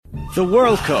The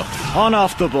World Cup, on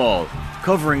off the ball,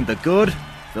 covering the good,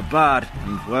 the bad,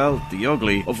 and, well, the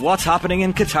ugly of what's happening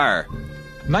in Qatar.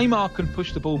 Neymar can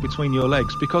push the ball between your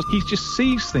legs because he just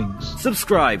sees things.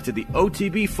 Subscribe to the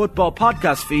OTB Football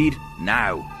Podcast feed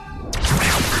now.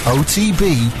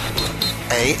 OTB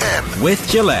AM. With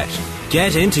Gillette.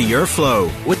 Get into your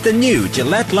flow with the new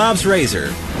Gillette Labs Razor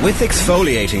with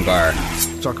exfoliating bar.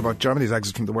 Let's talk about Germany's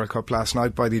exit from the World Cup last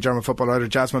night by the German football writer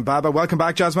Jasmine Baba. Welcome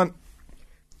back, Jasmine.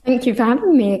 Thank you for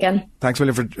having me again. Thanks,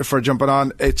 William, for jumping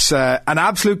on. It's an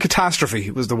absolute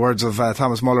catastrophe, was the words of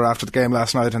Thomas Muller after the game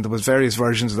last night, and there was various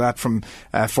versions of that from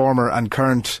former and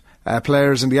current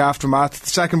players in the aftermath. The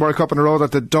second World Cup in a row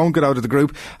that they don't get out of the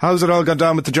group. How's it all gone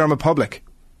down with the German public?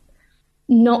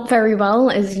 Not very well,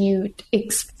 as you'd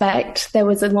expect. There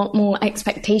was a lot more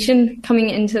expectation coming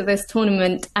into this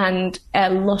tournament and a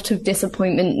lot of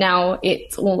disappointment. Now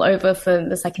it's all over for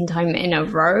the second time in a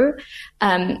row.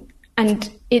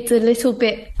 And it's a little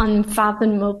bit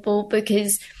unfathomable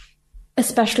because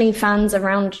especially fans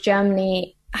around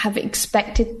Germany have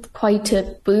expected quite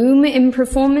a boom in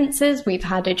performances. We've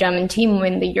had a German team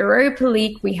win the Europa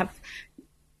League. We have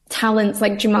talents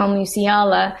like Jamal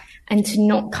Musiala, and to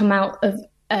not come out of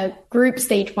a group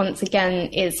stage once again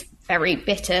is very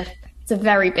bitter. It's a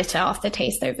very bitter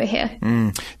aftertaste over here.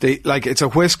 It's a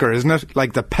whisker, isn't it?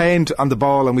 Like the paint on the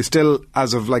ball, and we still,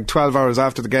 as of 12 hours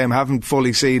after the game, haven't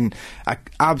fully seen an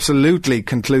absolutely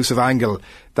conclusive angle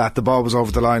that the ball was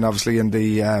over the line, obviously, in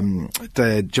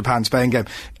the Japan-Spain game.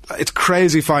 It's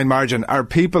crazy fine margin. Are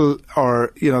people,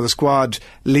 or the squad,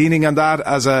 leaning on that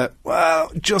as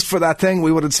just for that thing,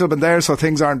 we would have still been there, so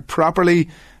things aren't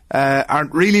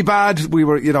really bad? We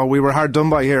were hard done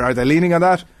by here. Are they leaning on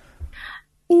that?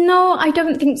 No, I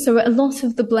don't think so. A lot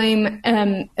of the blame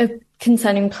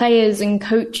concerning players and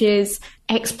coaches,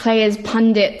 ex-players,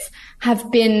 pundits, have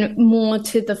been more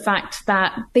to the fact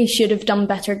that they should have done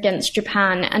better against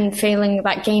Japan, and failing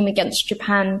that game against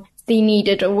Japan, they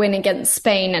needed a win against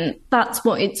Spain, and that's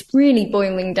what it's really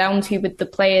boiling down to with the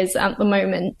players at the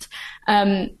moment.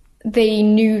 They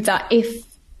knew that if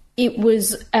it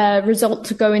was a result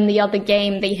to go in the other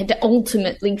game, they had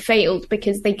ultimately failed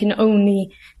because they can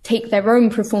only take their own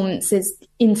performances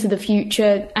into the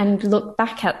future and look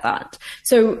back at that.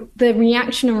 So the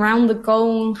reaction around the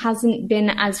goal hasn't been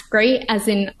as great as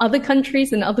in other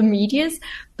countries and other medias,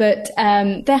 but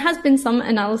there has been some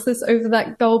analysis over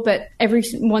that goal, but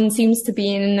everyone seems to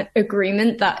be in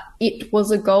agreement that it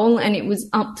was a goal and it was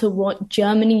up to what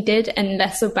Germany did and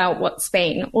less about what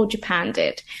Spain or Japan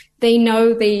did. They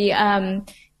know they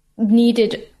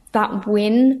needed that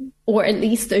win, or at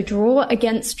least a draw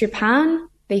against Japan.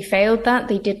 They failed that.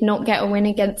 They did not get a win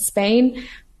against Spain.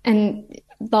 And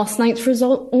last night's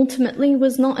result ultimately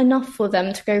was not enough for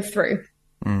them to go through.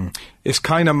 It's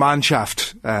kind of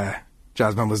Mannschaft,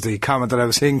 Jasmine, was the comment that I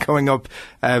was seeing coming up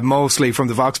mostly from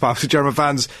the Vox Pops German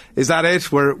fans. Is that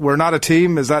it? We're not a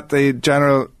team? Is that the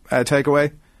general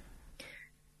takeaway?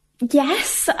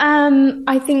 Yes.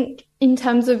 I think in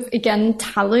terms of, again,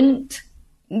 talent,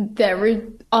 there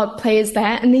are players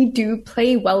there and they do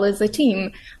play well as a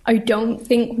team. I don't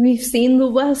think we've seen the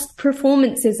worst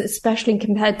performances, especially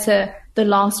compared to the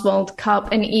last World Cup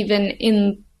and even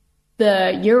in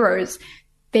the Euros.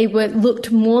 They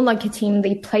looked more like a team.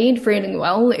 They played really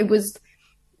well. It was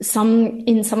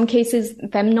in some cases,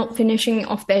 them not finishing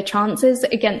off their chances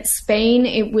against Spain.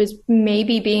 It was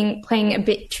maybe playing a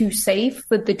bit too safe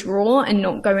for the draw and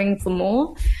not going for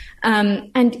more.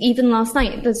 And even last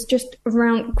night, there's just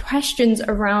questions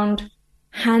around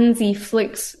Hansi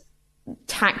Flick's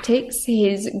tactics,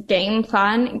 his game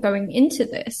plan going into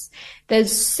this.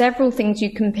 There's several things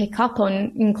you can pick up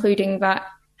on, including that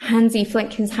Hansi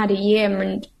Flick has had a year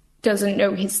and doesn't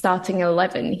know his starting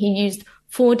 11. He used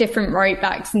 4 different right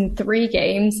backs in 3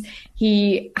 games.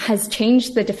 He has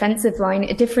changed the defensive line,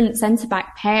 a different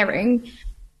centre-back pairing,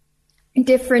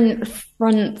 different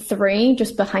front 3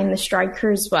 just behind the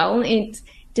striker as well. It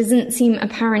doesn't seem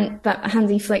apparent that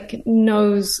Hansi Flick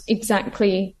knows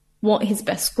exactly what his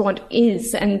best squad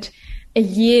is. And a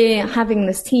year having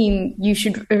this team, you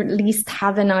should at least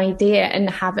have an idea and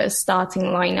have a starting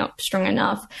lineup strong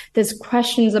enough. There's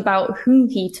questions about who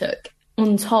he took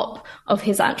on top of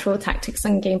his actual tactics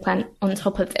and game plan on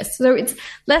top of this. So it's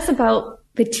less about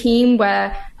the team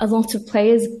where a lot of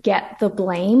players get the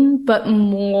blame, but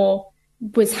more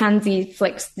was Hansi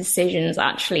Flick's decisions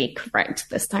actually correct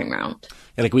this time round?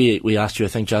 Yeah, we asked you, I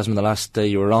think, Jasmine, the last day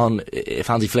you were on, if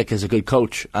Hansi Flick is a good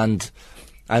coach. And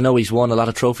I know he's won a lot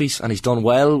of trophies and he's done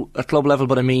well at club level,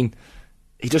 but I mean,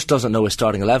 he just doesn't know his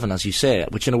starting 11, as you say,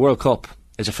 which in a World Cup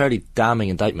is a fairly damning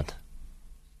indictment.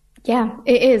 Yeah,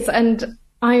 it is. And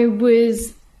I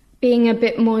was being a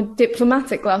bit more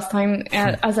diplomatic last time.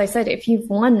 As I said, if you've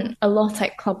won a lot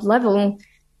at club level,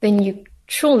 then you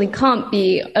surely can't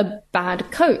be a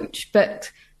bad coach.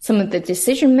 But some of the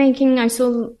decision making I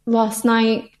saw last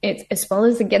night, as well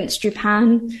as against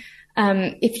Japan,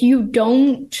 if you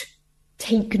don't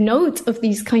take note of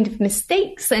these kind of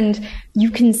mistakes, and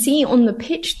you can see on the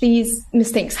pitch these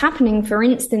mistakes happening. For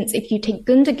instance, if you take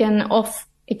Gundogan off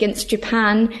against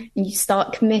Japan, and you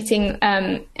start committing,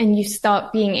 and you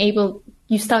start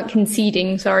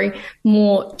conceding,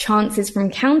 more chances from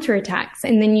counterattacks,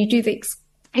 and then you do the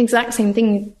exact same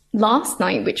thing last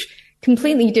night, which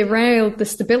completely derailed the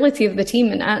stability of the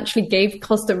team and actually gave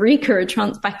Costa Rica a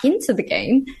chance back into the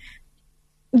game.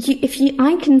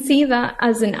 I can see that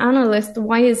as an analyst.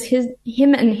 Why is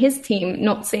him and his team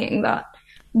not seeing that?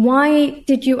 Why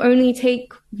did you only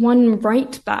take one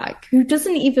right back who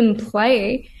doesn't even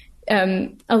play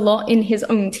a lot in his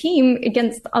own team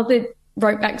against other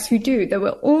right backs who do? There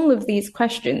were all of these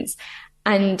questions,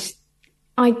 and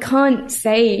I can't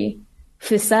say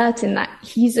for certain that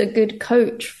he's a good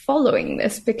coach following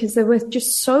this, because there were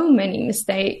just so many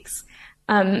mistakes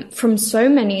from so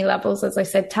many levels. As I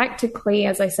said, tactically,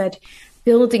 as I said,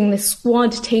 building the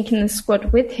squad, taking the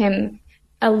squad with him.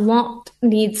 A lot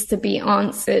needs to be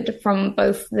answered from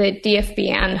both the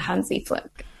DFB and Hansi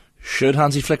Flick. Should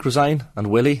Hansi Flick resign, and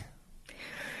will he?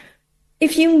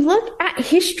 If you look at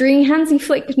history, Hansi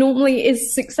Flick normally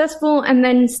is successful and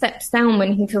then steps down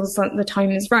when he feels like the time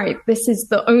is right. This is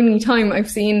the only time I've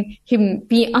seen him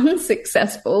be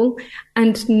unsuccessful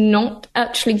and not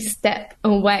actually step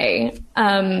away.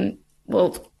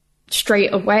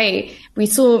 Straight away. We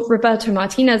saw Roberto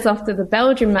Martinez after the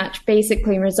Belgium match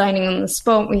basically resigning on the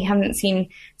spot. We haven't seen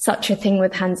such a thing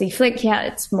with Hansi Flick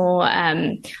yet. It's more,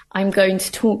 I'm going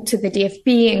to talk to the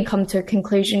DFB and come to a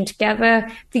conclusion together.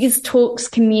 These talks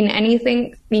can mean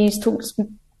anything. These talks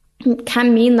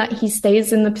can mean that he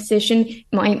stays in the position. It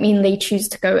might mean they choose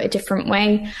to go a different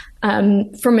way.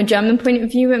 From a German point of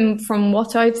view, and from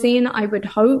what I've seen, I would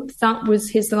hope that was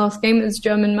his last game as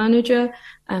German manager,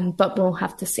 but we'll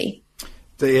have to see.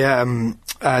 Didi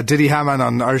Hamann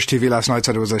on Irish TV last night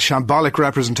said it was a shambolic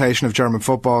representation of German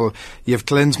football. You have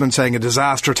Klinsmann saying a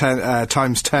disaster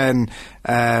times 10,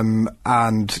 and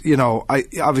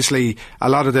obviously a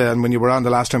lot of and when you were on the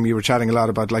last time, you were chatting a lot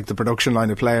about like the production line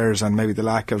of players and maybe the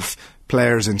lack of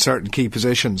players in certain key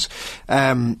positions.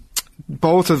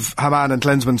 Both of Hamann and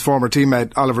Klinsmann's former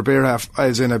teammate Oliver Bierhoff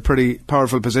is in a pretty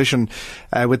powerful position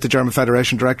with the German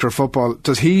Federation Director of Football.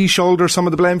 Does he shoulder some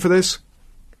of the blame for this?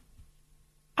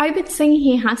 I would say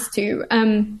he has to.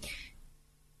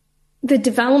 The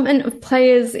development of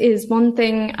players is one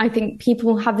thing. I think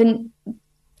people around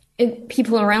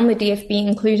the DFB,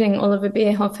 including Oliver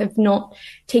Bierhoff, have not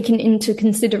taken into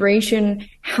consideration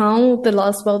how the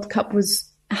last World Cup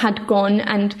had gone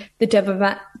and the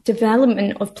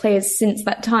development of players since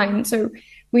that time. So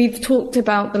we've talked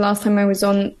about the last time I was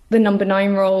on the number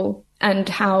 9 role and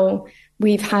how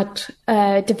we've had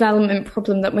a development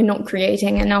problem that we're not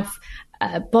creating enough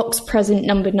box-present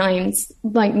number 9s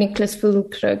like Niklas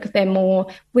Füllkrug. They're more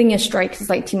winger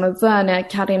strikers like Timo Werner,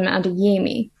 Karim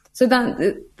Adeyemi. So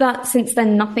that since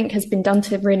then, nothing has been done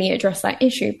to really address that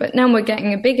issue. But now we're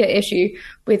getting a bigger issue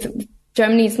with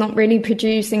Germany's not really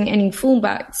producing any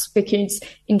fullbacks, because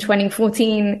in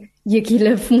 2014, Jogi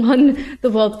Löw won the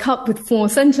World Cup with 4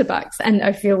 centre-backs. And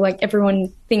I feel like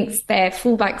everyone thinks their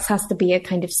fullbacks has to be a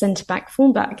kind of centre-back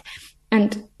fullback.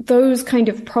 And those kind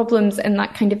of problems and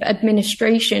that kind of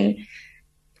administration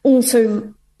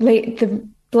also, the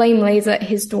blame lays at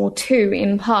his door too,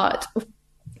 in part.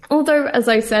 Although, as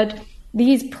I said,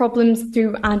 these problems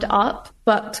do add up,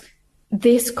 but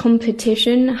this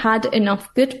competition had enough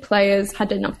good players,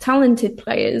 had enough talented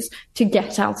players to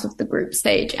get out of the group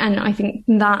stage. And I think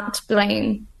that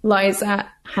blame lies at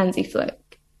Hansi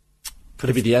Flick. Could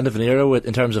it be the end of an era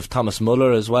in terms of Thomas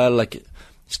Müller as well? Like,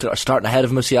 starting ahead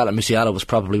of Musiala. Musiala was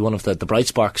probably one of the bright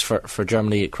sparks for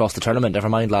Germany across the tournament, never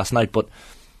mind last night, but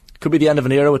could be the end of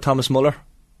an era with Thomas Müller.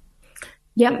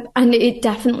 Yep, and it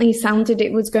definitely sounded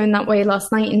it was going that way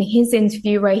last night in his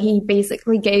interview, where he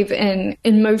basically gave an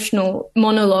emotional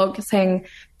monologue saying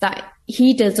that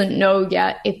he doesn't know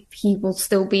yet if he will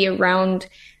still be around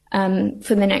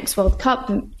for the next World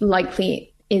Cup.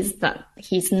 Likely is that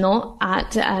he's not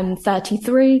at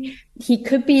 33. He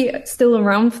could be still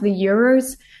around for the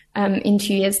Euros in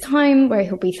 2 years' time, where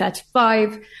he'll be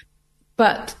 35.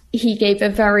 But he gave a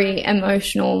very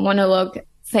emotional monologue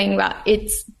saying that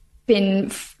it's been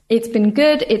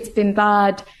good, it's been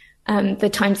bad, the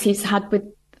times he's had with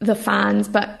the fans,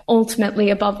 but ultimately,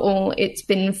 above all, it's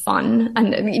been fun.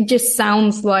 And it just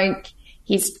sounds like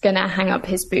he's going to hang up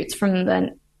his boots from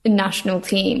the national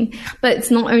team. But it's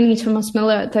not only Thomas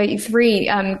Müller at 33.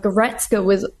 Joshua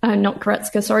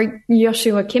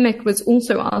Kimmich was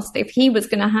also asked if he was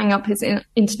going to hang up his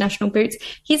international boots.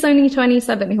 He's only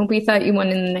 27. He'll be 31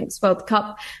 in the next World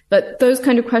Cup. But those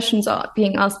kind of questions are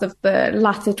being asked of the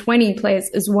latter 20 players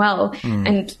as well.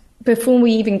 And before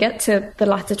we even get to the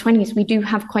latter 20s, we do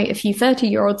have quite a few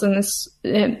 30-year-olds in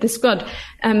this squad.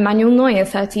 Manuel Neuer,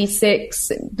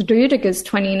 36. Rudiger's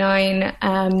 29.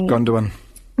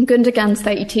 Gundogan's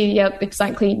 32, yeah,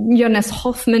 exactly. Jonas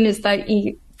Hoffmann is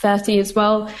 30 as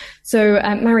well. So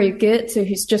Mario Götze,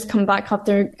 who's just come back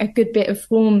after a good bit of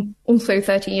form, also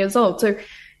 30 years old. So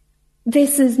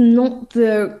this is not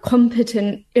the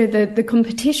competition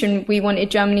we wanted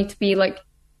Germany to be like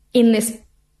in the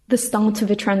start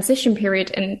of a transition period.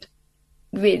 And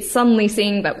we're suddenly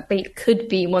seeing that they could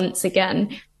be once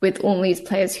again with all these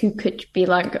players who could be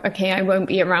like, okay, I won't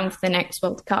be around for the next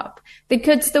World Cup. They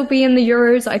could still be in the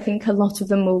Euros. I think a lot of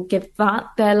them will give that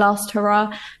their last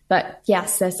hurrah. But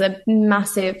yes, there's a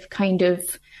massive kind of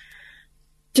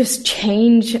just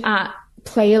change at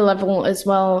player level as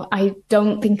well. I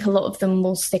don't think a lot of them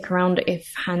will stick around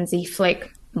if Hansi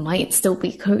Flick might still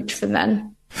be coach for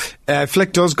then.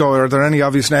 Flick does go. Are there any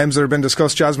obvious names that have been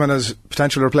discussed, Jasmine, as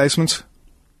potential replacements?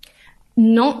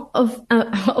 Not of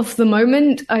the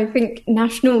moment. I think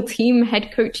national team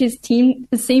head coaches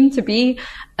seem to be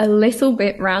a little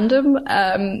bit random.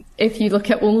 If you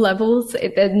look at all levels,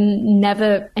 there's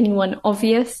never anyone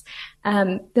obvious.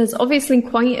 There's obviously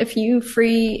quite a few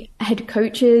free head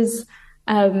coaches.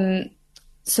 But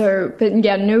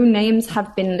yeah, no names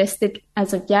have been listed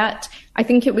as of yet. I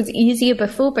think it was easier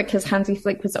before because Hansi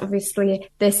Flick was obviously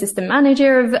the assistant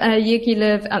manager of Jogi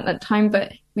Löw at that time,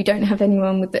 but we don't have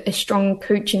anyone with a strong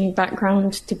coaching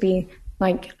background to be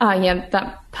like,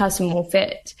 that person will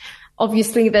fit.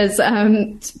 Obviously, there's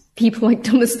people like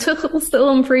Thomas Tuchel still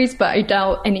on freeze, but I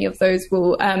doubt any of those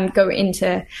will go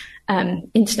into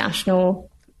international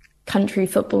country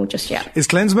football just yet. Is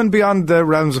Klinsmann beyond the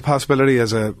realms of possibility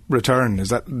as a return? Is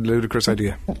that a ludicrous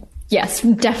idea? Yes,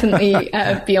 definitely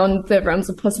beyond the realms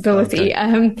of possibility.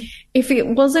 Okay. If it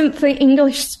wasn't for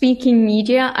English-speaking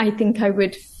media, I think I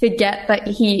would forget that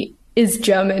he is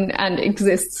German and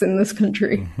exists in this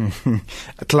country.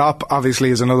 Klopp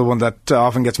obviously is another one that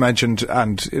often gets mentioned,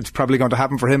 and it's probably going to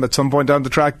happen for him at some point down the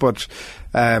track, but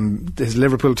his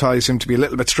Liverpool ties seem to be a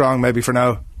little bit strong maybe for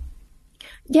now.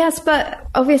 Yes, but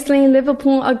obviously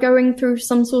Liverpool are going through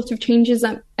some sort of changes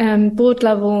at board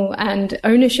level and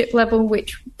ownership level,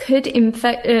 which could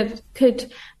influence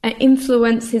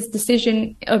his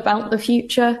decision about the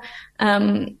future.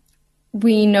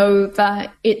 We know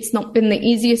that it's not been the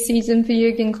easiest season for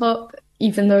Jurgen Klopp,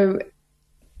 even though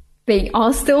they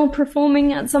are still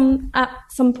performing at some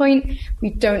point.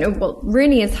 We don't know what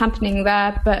really is happening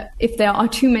there, but if there are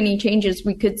too many changes,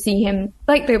 we could see him,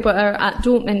 like they were at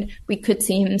Dortmund, we could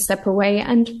see him step away,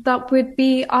 and that would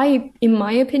be, in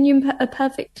my opinion, a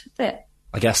perfect fit.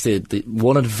 I guess the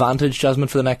one advantage, Jasmine,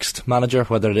 for the next manager,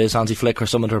 whether it is Hansi Flick or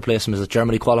someone to replace him, is that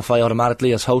Germany qualify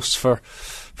automatically as hosts for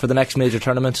the next major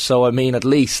tournament. So, I mean, at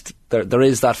least there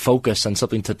is that focus and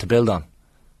something to build on.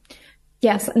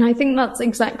 Yes, and I think that's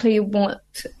exactly what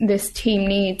this team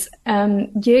needs.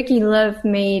 Jogi Löw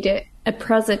made it a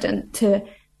precedent to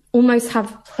almost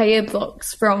have player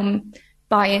blocks from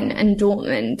Bayern and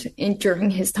Dortmund during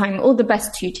his time, or the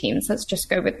best two teams, let's just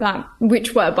go with that,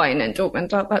 which were Bayern and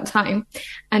Dortmund at that time.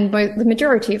 And the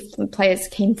majority of the players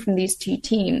came from these two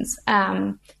teams.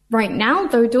 Right now,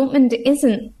 though, Dortmund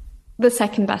isn't the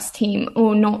second best team,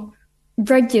 or not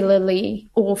regularly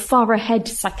or far ahead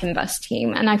second best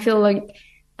team, and I feel like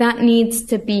that needs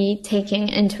to be taken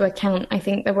into account. I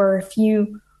think there were a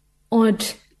few odd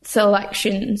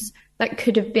selections that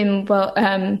could have been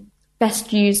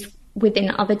best used within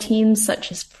other teams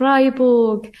such as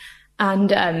Freiburg and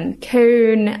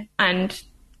Köln and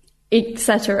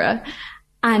etc.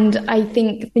 And I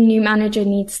think the new manager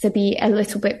needs to be a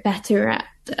little bit better at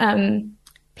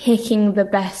picking the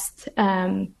best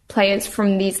players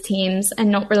from these teams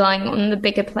and not relying on the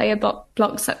bigger player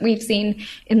blocks that we've seen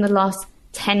in the last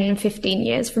 10, 15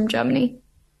 years from Germany.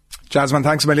 Jasmine,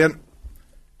 thanks a million.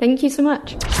 Thank you so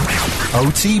much.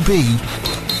 OTB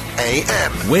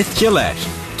AM. With Gillette.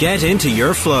 Get into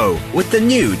your flow with the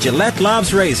new Gillette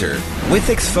Labs Razor with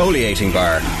exfoliating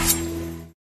bar.